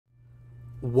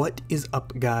What is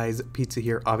up, guys? Pizza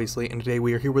here, obviously, and today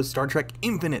we are here with Star Trek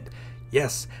Infinite.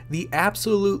 Yes, the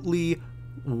absolutely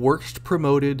worst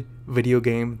promoted video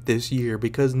game this year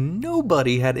because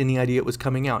nobody had any idea it was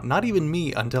coming out. Not even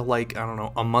me until like, I don't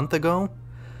know, a month ago.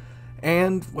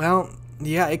 And, well,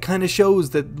 yeah, it kind of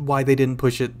shows that why they didn't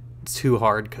push it too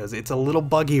hard because it's a little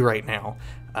buggy right now.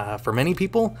 For many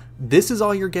people, this is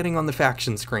all you're getting on the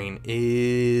faction screen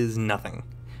is nothing.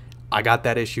 I got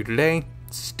that issue today.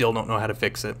 Still don't know how to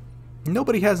fix it.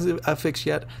 Nobody has a fix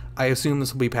yet. I assume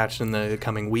this will be patched in the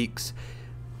coming weeks,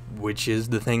 which is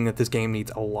the thing that this game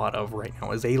needs a lot of right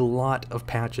now, is a lot of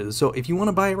patches. So if you want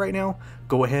to buy it right now,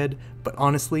 go ahead, but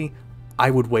honestly,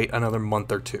 I would wait another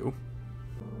month or two.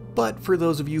 But for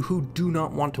those of you who do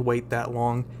not want to wait that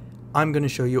long, I'm going to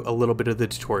show you a little bit of the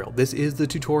tutorial. This is the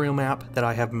tutorial map that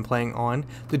I have been playing on.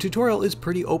 The tutorial is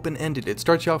pretty open-ended. It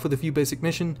starts you off with a few basic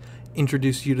missions,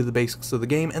 introduces you to the basics of the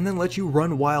game, and then lets you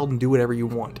run wild and do whatever you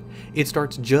want. It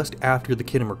starts just after the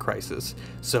Kittimer crisis,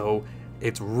 so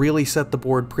it's really set the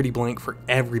board pretty blank for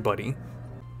everybody.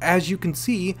 As you can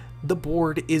see, the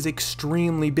board is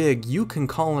extremely big. You can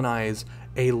colonize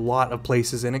a lot of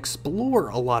places and explore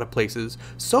a lot of places.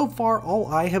 So far, all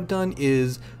I have done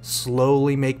is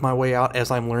slowly make my way out as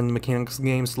I'm learning the mechanics of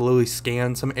the game, slowly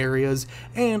scan some areas,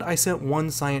 and I sent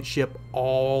one science ship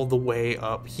all the way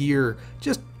up here,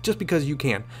 just because you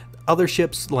can. Other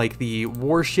ships, like the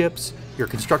warships, your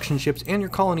construction ships, and your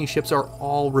colony ships are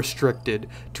all restricted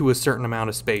to a certain amount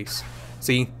of space.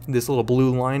 See, this little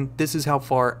blue line, this is how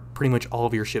far pretty much all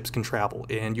of your ships can travel,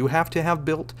 and you have to have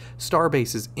built star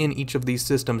bases in each of these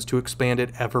systems to expand it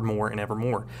ever more and ever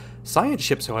more. Science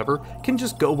ships, however, can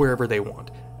just go wherever they want,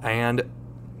 and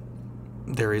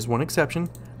there is one exception.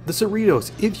 The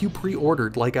Cerritos, if you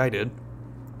pre-ordered like I did,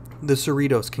 the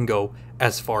Cerritos can go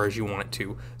as far as you want it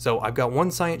to. So I've got one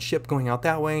science ship going out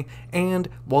that way, and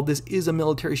while this is a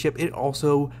military ship, it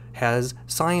also has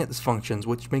science functions,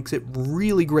 which makes it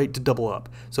really great to double up.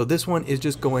 So this one is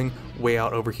just going way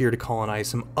out over here to colonize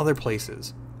some other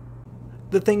places.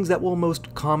 The things that will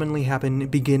most commonly happen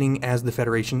beginning as the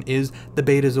Federation is the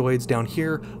Betazoids down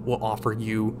here will offer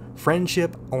you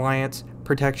friendship, alliance,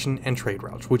 protection, and trade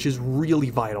routes, which is really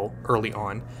vital early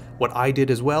on. What I did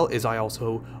as well is I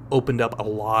also opened up a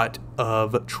lot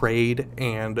of trade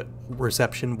and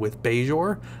reception with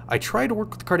Bajor. I tried to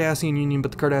work with the Cardassian Union,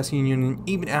 but the Cardassian Union,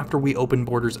 even after we opened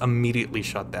borders, immediately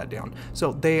shut that down.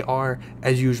 So they are,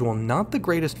 as usual, not the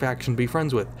greatest faction to be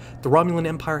friends with. The Romulan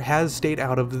Empire has stayed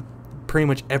out of pretty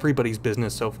much everybody's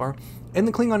business so far, and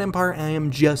the Klingon Empire I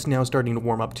am just now starting to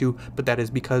warm up to, but that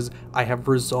is because I have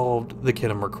resolved the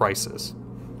Kittimer crisis.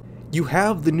 You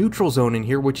have the neutral zone in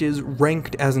here, which is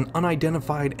ranked as an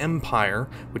unidentified empire,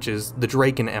 which is the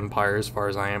Draken Empire as far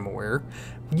as I am aware.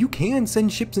 You can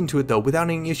send ships into it though without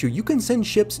any issue. You can send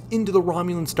ships into the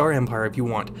Romulan Star Empire if you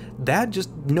want. That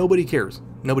just, nobody cares.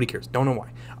 Nobody cares. Don't know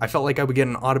why. I felt like I would get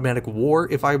an automatic war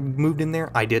if I moved in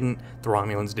there. I didn't. The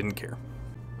Romulans didn't care.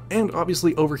 And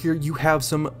obviously over here you have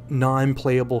some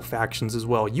non-playable factions as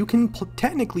well. You can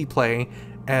technically play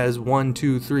as 1,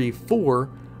 2, 3, 4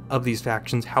 of these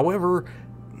factions. However,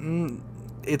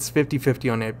 it's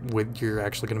 50-50 on it whether you're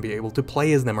actually going to be able to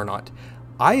play as them or not.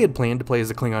 I had planned to play as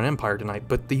the Klingon Empire tonight,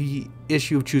 but the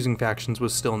issue of choosing factions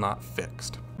was still not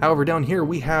fixed. However, down here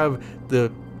we have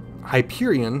the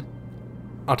Hyperion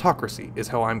Autocracy, is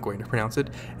how I'm going to pronounce it,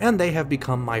 and they have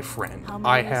become my friend.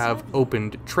 I have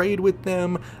opened trade with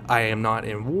them, I am not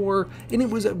in war, and it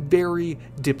was a very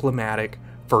diplomatic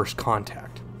first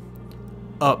contact.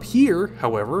 Up here,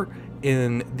 however,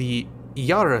 in the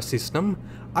Yara system,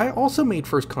 I also made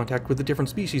first contact with a different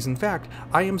species. In fact,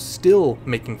 I am still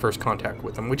making first contact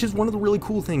with them, which is one of the really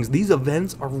cool things. These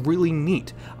events are really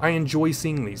neat. I enjoy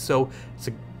seeing these. So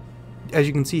as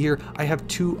you can see here, I have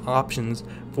two options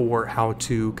for how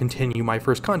to continue my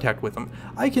first contact with them.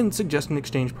 I can suggest an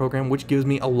exchange program which gives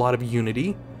me a lot of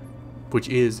unity, which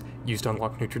is used to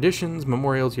unlock new traditions,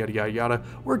 memorials, yada yada yada,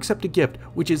 or accept a gift,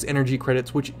 which is energy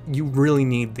credits, which you really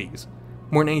need these.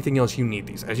 More than anything else, you need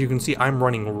these. As you can see, I'm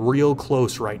running real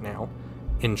close right now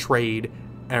in trade,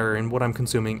 or in what I'm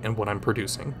consuming and what I'm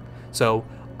producing. So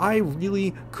I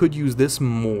really could use this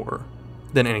more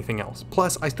than anything else.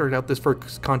 Plus, I started out this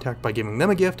first contact by giving them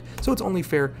a gift, so it's only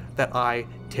fair that I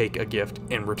take a gift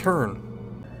in return.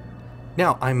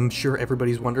 Now, I'm sure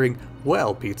everybody's wondering,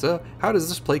 well, Pizza, how does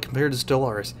this play compared to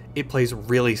Stellaris? It plays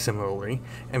really similarly.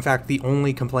 In fact, the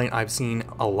only complaint I've seen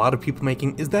a lot of people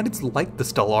making is that it's like the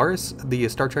Stellaris, the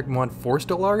Star Trek mod for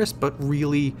Stellaris, but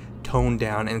really toned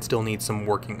down and still needs some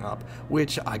working up,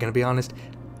 which, I gotta be honest,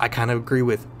 I kind of agree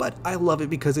with, but I love it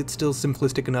because it's still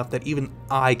simplistic enough that even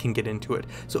I can get into it.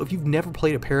 So if you've never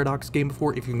played a Paradox game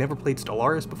before, if you've never played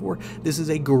Stellaris before, this is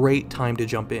a great time to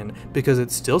jump in because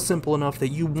it's still simple enough that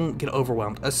you won't get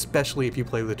overwhelmed, especially if you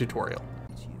play the tutorial.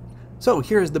 So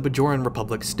here is the Bajoran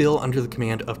Republic still under the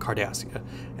command of Cardassia,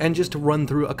 and just to run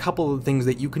through a couple of things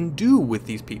that you can do with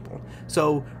these people.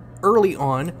 So early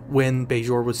on, when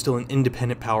Bajor was still an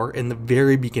independent power in the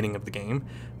very beginning of the game,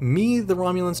 the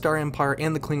Romulan Star Empire,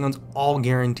 and the Klingons all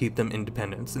guaranteed them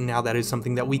independence, and now that is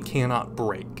something that we cannot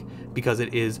break because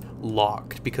it is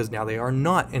locked, because now they are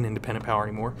not an independent power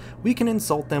anymore. We can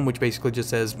insult them, which basically just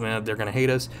says they're going to hate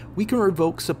us. We can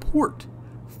revoke support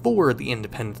for the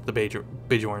independence of the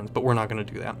Bajorans, but we're not going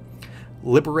to do that.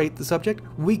 Liberate the subject.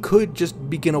 We could just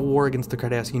begin a war against the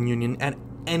Cardassian Union at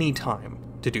any time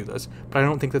to do this, but I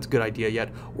don't think that's a good idea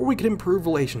yet. Or we could improve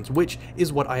relations, which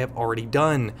is what I have already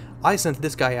done. I sent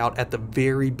this guy out at the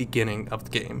very beginning of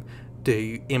the game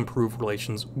to improve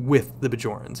relations with the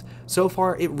Bajorans. So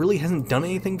far, it really hasn't done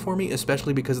anything for me,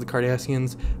 especially because the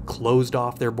Cardassians closed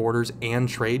off their borders and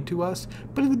trade to us,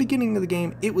 but at the beginning of the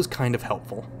game, it was kind of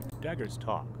helpful. Daggers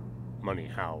talk, money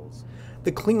howls.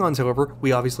 The Klingons, however,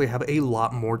 we obviously have a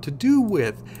lot more to do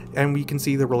with, and we can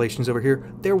see the relations over here.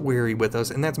 They're wary with us,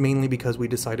 and that's mainly because we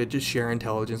decided to share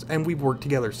intelligence, and we've worked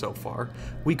together so far.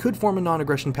 We could form a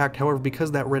non-aggression pact, however,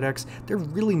 because that Red X, they're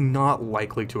really not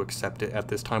likely to accept it at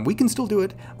this time. We can still do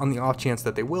it on the off chance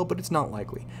that they will, but it's not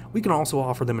likely. We can also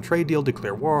offer them a trade deal,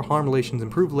 declare war, harm relations,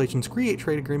 improve relations, create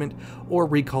trade agreement, or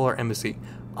recall our embassy.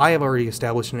 I have already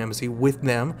established an embassy with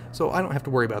them, so I don't have to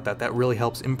worry about that. That really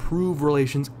helps improve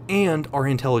relations and our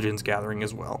intelligence gathering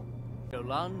as well.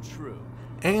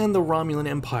 And the Romulan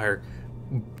Empire.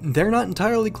 They're not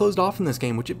entirely closed off in this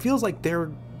game, which it feels like they're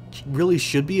really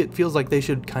should be. It feels like they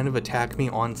should kind of attack me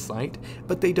on sight,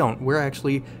 but they don't. We're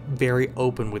actually very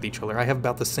open with each other. I have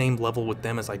about the same level with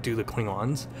them as I do the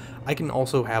Klingons. I can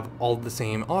also have all the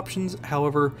same options.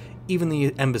 However, even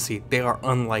the embassy, they are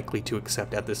unlikely to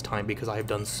accept at this time because I have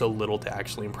done so little to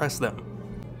actually impress them.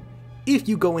 If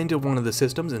you go into one of the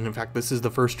systems, and in fact this is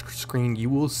the first screen you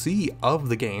will see of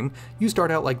the game, you start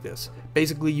out like this.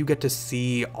 Basically you get to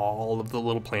see all of the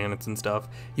little planets and stuff.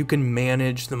 You can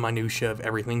manage the minutiae of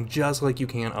everything just like you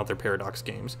can other Paradox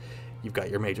games. You've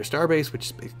got your major starbase, which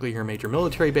is basically your major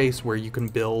military base, where you can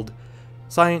build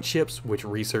science ships, which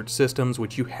research systems,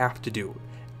 which you have to do.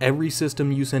 Every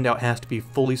system you send out has to be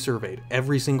fully surveyed,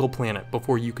 every single planet,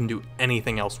 before you can do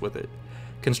anything else with it.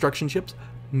 Construction ships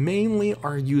mainly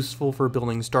are useful for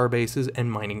building starbases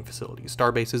and mining facilities.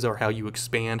 Starbases are how you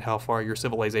expand how far your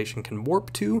civilization can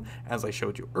warp to, as I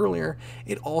showed you earlier.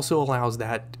 It also allows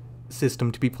that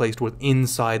system to be placed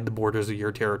inside the borders of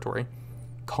your territory.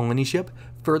 Colony ship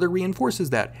further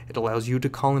reinforces that. It allows you to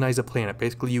colonize a planet.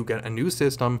 Basically, you get a new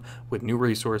system with new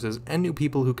resources and new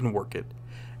people who can work it.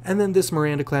 And then this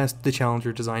Miranda class, the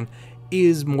Challenger design,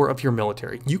 is more of your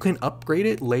military. You can upgrade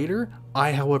it later.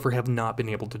 I, however, have not been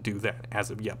able to do that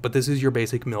as of yet, but this is your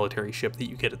basic military ship that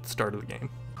you get at the start of the game.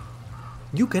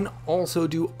 You can also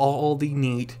do all the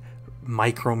neat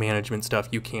micromanagement stuff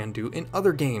you can do in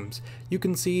other games. You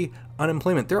can see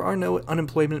unemployment. There are no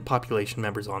unemployment population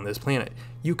members on this planet.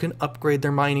 You can upgrade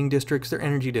their mining districts, their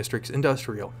energy districts,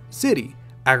 industrial, city,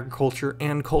 agriculture,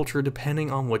 and culture,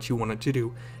 depending on what you want it to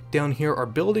do. Down here are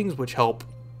buildings, which help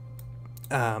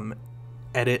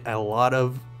edit a lot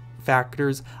of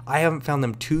factors. I haven't found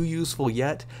them too useful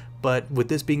yet, but with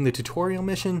this being the tutorial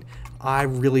mission, I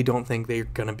really don't think they're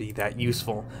going to be that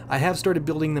useful. I have started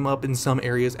building them up in some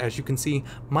areas. As you can see,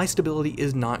 my stability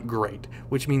is not great,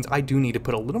 which means I do need to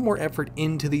put a little more effort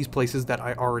into these places that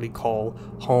I already call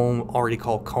home, already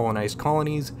call colonized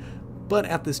colonies. But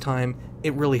at this time,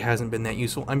 it really hasn't been that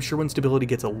useful. I'm sure when stability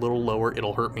gets a little lower,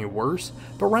 it'll hurt me worse,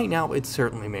 but right now it's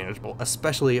certainly manageable,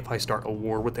 especially if I start a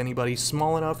war with anybody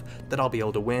small enough that I'll be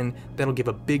able to win. That'll give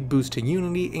a big boost to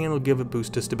unity, and it'll give a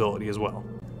boost to stability as well.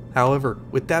 However,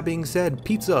 with that being said,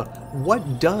 Pizza,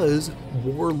 what does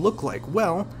war look like?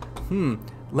 Well,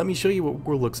 let me show you what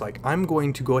war looks like. I'm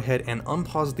going to go ahead and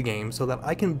unpause the game so that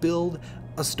I can build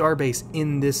a starbase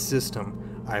in this system.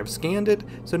 I have scanned it,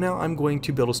 so now I'm going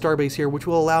to build a starbase here, which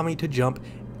will allow me to jump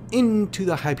into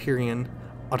the Hyperion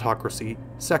Autocracy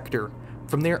sector.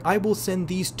 From there, I will send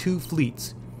these two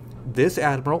fleets. This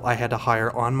admiral I had to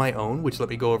hire on my own, which let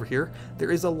me go over here.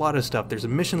 There is a lot of stuff. There's a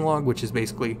mission log, which is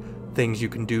basically things you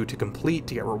can do to complete,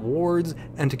 to get rewards,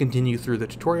 and to continue through the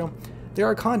tutorial. There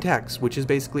are contacts, which is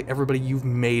basically everybody you've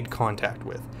made contact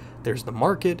with. There's the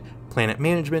market, planet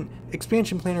management,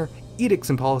 expansion planner, Edicts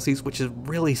and policies, which is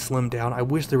really slimmed down. I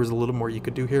wish there was a little more you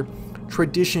could do here.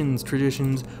 Traditions.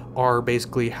 Traditions are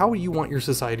basically how you want your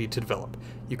society to develop.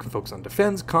 You can focus on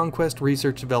defense, conquest,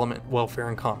 research, development, welfare,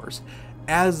 and commerce.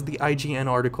 As the IGN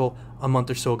article a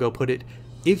month or so ago put it,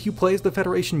 if you play as the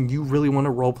Federation, you really want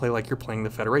to roleplay like you're playing the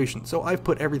Federation. So I've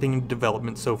put everything in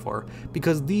development so far,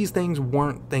 because these things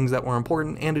weren't things that were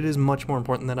important, and it is much more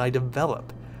important that I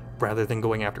develop, rather than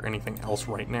going after anything else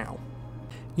right now.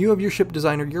 You have your ship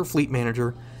designer, your fleet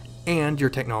manager, and your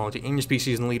technology, and your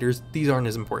species and leaders. These aren't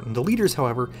as important. The leaders,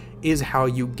 however, is how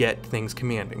you get things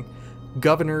commanding.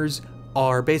 Governors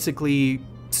are basically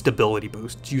stability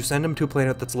boosts. You send them to a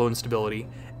planet that's low in stability,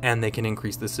 and they can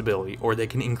increase the stability, or they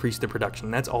can increase the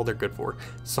production. That's all they're good for.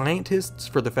 Scientists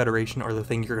for the Federation are the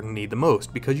thing you're going to need the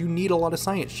most, because you need a lot of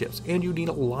science ships, and you need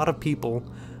a lot of people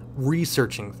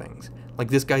researching things. Like,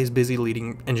 this guy is busy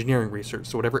leading engineering research,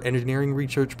 so whatever engineering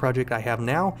research project I have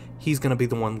now, he's going to be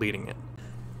the one leading it.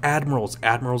 Admirals.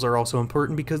 Admirals are also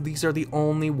important because these are the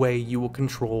only way you will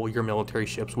control your military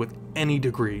ships with any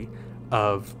degree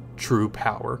of true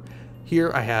power.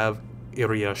 Here I have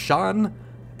Iryashan,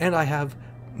 and I have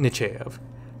Nechayev.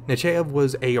 Nechayev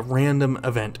was a random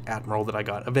event admiral that I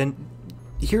got.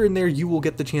 Here and there you will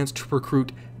get the chance to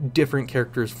recruit different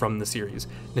characters from the series.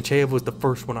 Nechayev was the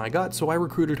first one I got, so I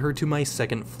recruited her to my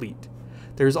second fleet.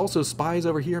 There's also spies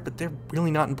over here, but they're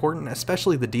really not important,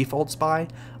 especially the default spy.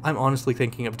 I'm honestly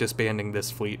thinking of disbanding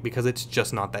this fleet because it's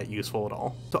just not that useful at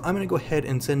all. So I'm going to go ahead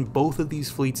and send both of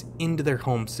these fleets into their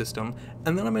home system,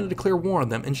 and then I'm going to declare war on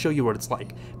them and show you what it's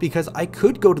like. Because I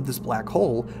could go to this black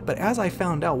hole, but as I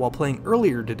found out while playing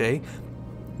earlier today,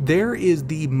 there is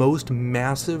the most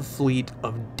massive fleet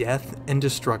of death and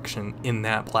destruction in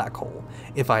that black hole.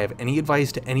 If I have any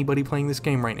advice to anybody playing this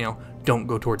game right now, don't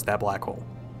go towards that black hole.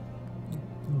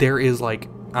 There is like,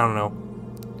 I don't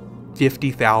know,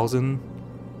 50,000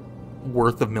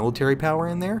 worth of military power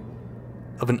in there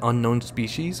of an unknown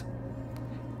species,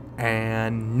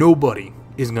 and nobody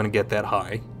is going to get that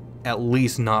high, at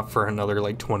least not for another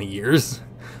like 20 years.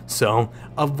 So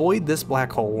avoid this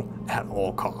black hole at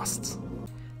all costs.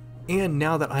 And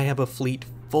now that I have a fleet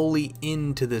fully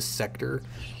into this sector,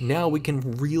 now we can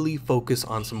really focus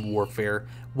on some warfare.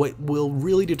 What will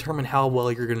really determine how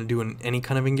well you're going to do in any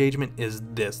kind of engagement is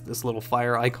this little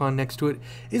fire icon next to it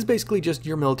is basically just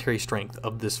your military strength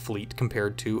of this fleet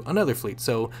compared to another fleet.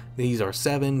 So these are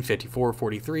 7, 54,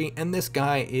 43, and this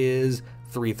guy is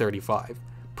 335.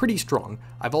 Pretty strong.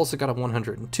 I've also got a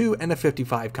 102 and a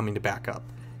 55 coming to back up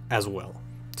as well.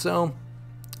 So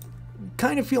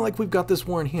kind of feel like we've got this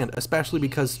war in hand, especially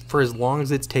because for as long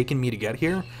as it's taken me to get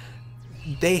here,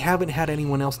 they haven't had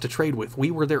anyone else to trade with. We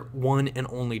were their one and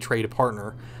only trade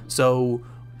partner. So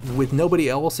with nobody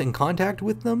else in contact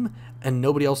with them and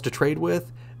nobody else to trade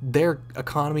with, their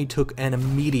economy took an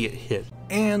immediate hit.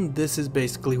 And this is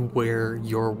basically where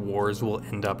your wars will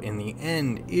end up in the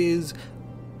end, is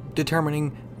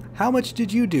determining how much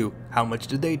did you do, how much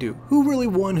did they do, who really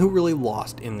won, who really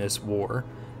lost in this war.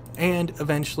 And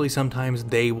eventually sometimes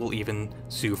they will even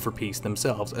sue for peace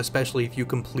themselves, especially if you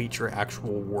complete your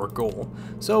actual war goal.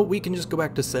 So we can just go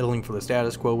back to settling for the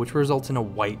status quo, which results in a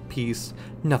white peace.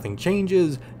 Nothing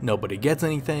changes, nobody gets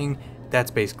anything,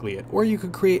 that's basically it. Or you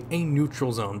could create a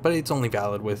neutral zone, but it's only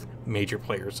valid with major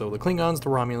players, so the Klingons, the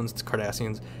Romulans, the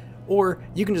Cardassians, or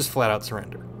you can just flat out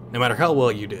surrender. No matter how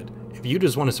well you did. If you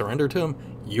just want to surrender to them,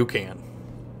 you can.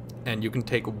 And you can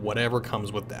take whatever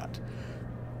comes with that.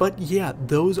 But yeah,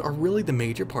 those are really the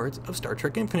major parts of Star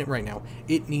Trek Infinite right now.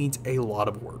 It needs a lot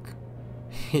of work.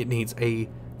 It needs a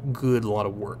good lot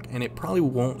of work, and it probably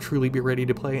won't truly be ready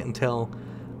to play until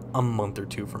a month or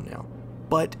two from now.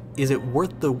 But is it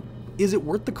worth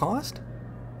the cost?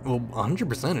 Well,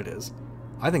 100% it is.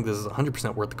 I think this is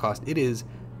 100% worth the cost. It is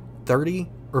 $30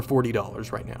 or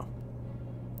 $40 right now.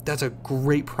 That's a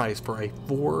great price for a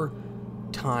 4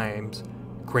 times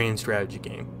grand strategy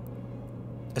game.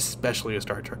 Especially a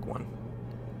Star Trek one.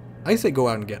 I say go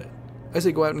out and get it. I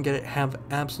say go out and get it, have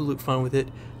absolute fun with it,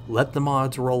 let the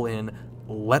mods roll in,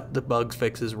 let the bugs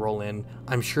fixes roll in.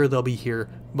 I'm sure they'll be here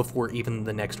before even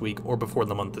the next week or before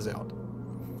the month is out.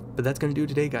 But that's going to do it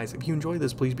today, guys. If you enjoyed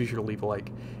this, please be sure to leave a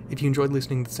like. If you enjoyed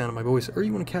listening to the sound of my voice, or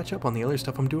you want to catch up on the other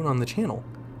stuff I'm doing on the channel,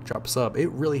 drop a sub. It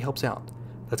really helps out.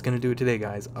 That's going to do it today,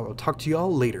 guys. I will talk to you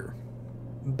all later.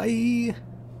 Bye!